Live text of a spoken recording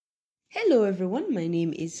Hello, everyone. My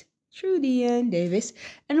name is Trudy Ann Davis,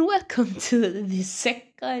 and welcome to the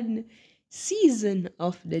second season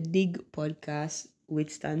of the Dig podcast, which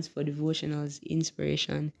stands for Devotionals,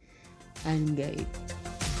 Inspiration, and Guide.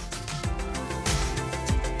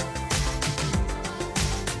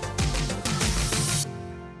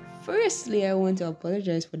 Firstly, I want to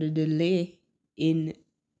apologize for the delay in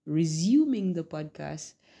resuming the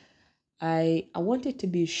podcast. I wanted to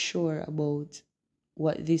be sure about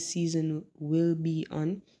what this season will be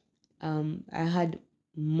on. I had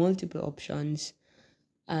multiple options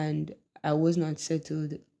and I was not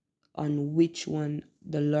settled on which one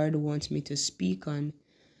the Lord wants me to speak on.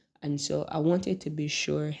 And so I wanted to be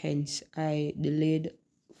sure, hence I delayed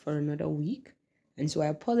for another week. And so I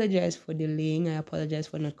apologize for delaying. I apologize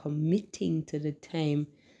for not committing to the time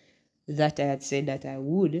that I had said that I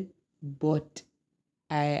would. But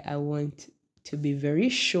I want to be very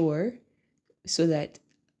sure so that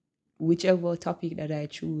whichever topic that I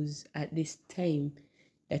choose at this time,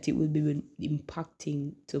 that it will be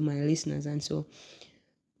impacting to my listeners. And so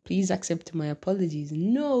please accept my apologies.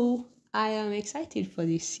 No, I am excited for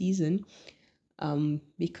this season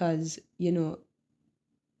because,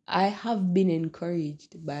 I have been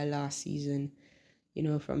encouraged by last season.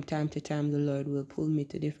 From time to time, the Lord will pull me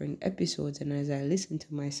to different episodes. And as I listen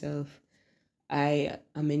to myself, I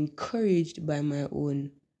am encouraged by my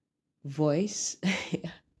own voice.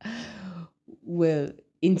 Well,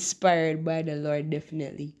 inspired by the Lord,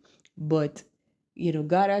 definitely. But,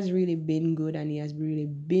 God has really been good and He has really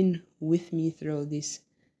been with me throughout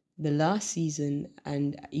the last season,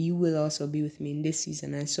 and you will also be with me in this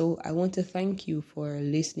season. And so I want to thank you for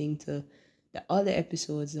listening to the other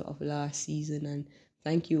episodes of last season, and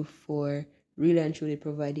thank you for really and truly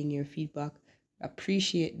providing your feedback.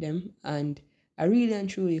 Appreciate them, and I really and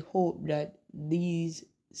truly hope that these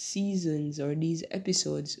seasons or these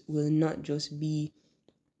episodes will not just be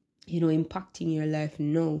impacting your life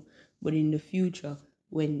now, but in the future,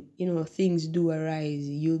 when, things do arise,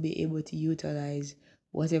 you'll be able to utilize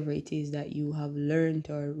whatever it is that you have learned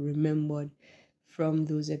or remembered from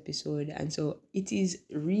those episodes. And so it is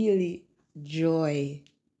really joy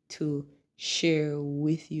to share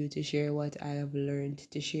with you, to share what I have learned,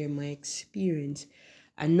 to share my experience,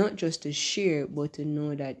 and not just to share, but to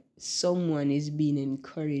know that someone is being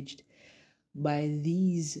encouraged by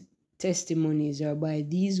these testimonies or by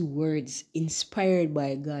these words inspired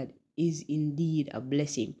by God is indeed a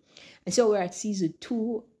blessing. And so we're at season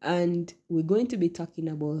 2, and we're going to be talking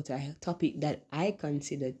about a topic that I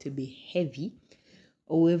consider to be heavy.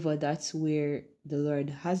 However, that's where the Lord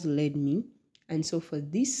has led me. And so for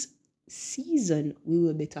this season, we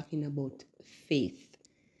will be talking about faith.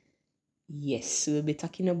 Yes, we'll be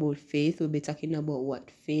talking about faith. We'll be talking about what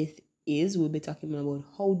faith is. We'll be talking about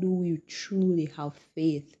how do we truly have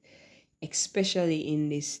faith, especially in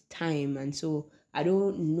this time. And so I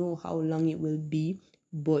don't know how long it will be,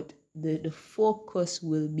 but the focus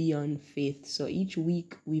will be on faith. So each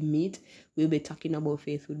week we meet, we'll be talking about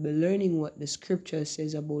faith. We'll be learning what the scripture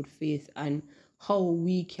says about faith and how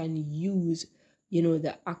we can use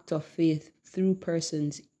the act of faith through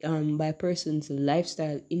persons by persons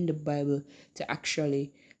lifestyle in the Bible to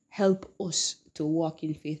actually help us to walk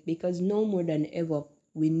in faith, because no more than ever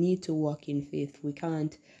we need to walk in faith. We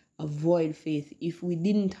can't avoid faith. If we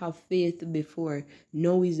didn't have faith before,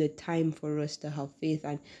 now is the time for us to have faith.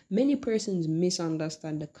 And many persons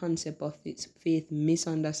misunderstand the concept of this faith,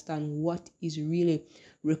 misunderstand what is really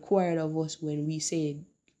required of us when we say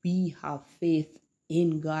we have faith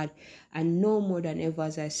in God. And no more than ever,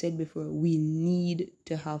 as I said before, we need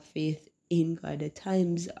to have faith in God. The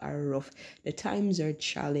times are rough, the times are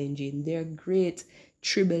challenging, they're great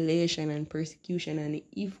tribulation and persecution. And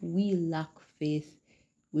if we lack faith,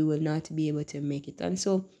 we will not be able to make it. And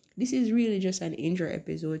so this is really just an intro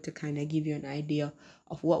episode to kind of give you an idea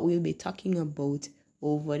of what we'll be talking about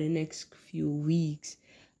over the next few weeks.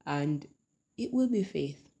 And it will be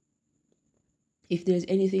faith. If there's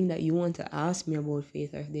anything that you want to ask me about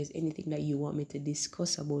faith, or if there's anything that you want me to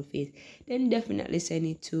discuss about faith, then definitely send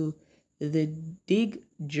it to the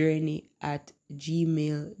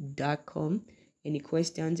digjourney@gmail.com. Any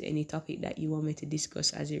questions, any topic that you want me to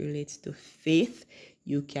discuss as it relates to faith,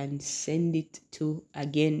 you can send it to,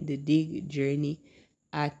 again, the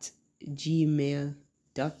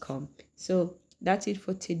digjourney@gmail.com. So that's it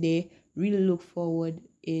for today. Really look forward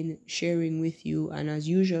in sharing with you. And as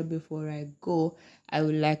usual, before I go, I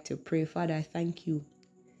would like to pray. Father, I thank you.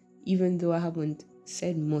 Even though I haven't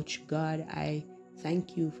said much, God, I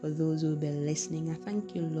thank you for those who will be listening. I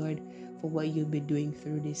thank you, Lord, for what you'll be doing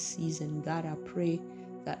through this season. God, I pray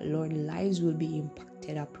that, Lord, lives will be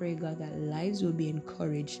impacted. I pray, God, that lives will be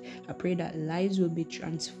encouraged. I pray that lives will be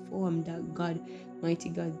transformed, that God, mighty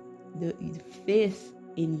God, the faith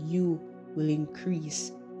in you will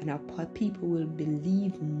increase, and our people will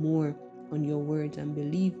believe more on your words and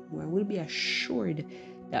believe more. We'll be assured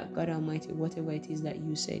that, God Almighty, whatever it is that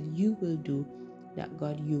you said you will do, that,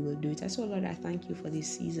 God, you will do it. And so, Lord, I thank you for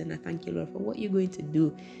this season. I thank you, Lord, for what you're going to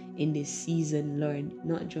do in this season, Lord,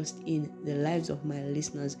 not just in the lives of my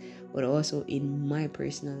listeners, but also in my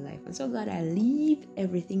personal life. And so, God, I leave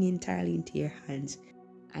everything entirely into your hands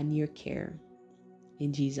and your care.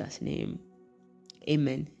 In Jesus' name,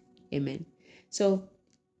 amen. Amen. So,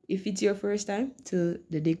 if it's your first time to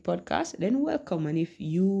the Dig Podcast, then welcome. And if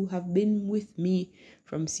you have been with me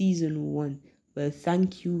from season 1, well,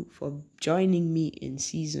 thank you for joining me in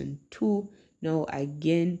season 2. Now,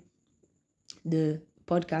 again, the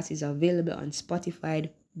podcast is available on Spotify,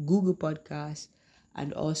 Google Podcasts,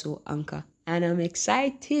 and also Anchor. And I'm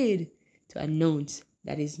excited to announce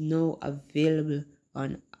that is now available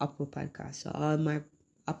on Apple Podcasts. So all my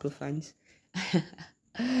Apple fans,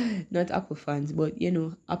 not Apple fans, but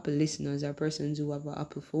Apple listeners or persons who have an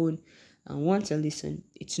Apple phone and want to listen,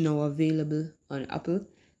 it's now available on Apple.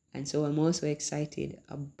 And so I'm also excited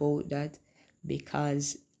about that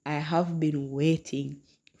because I have been waiting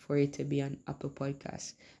for it to be on Apple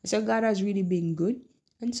Podcasts. So God has really been good.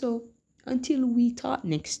 And so until we talk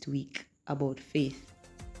next week about faith,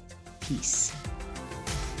 peace.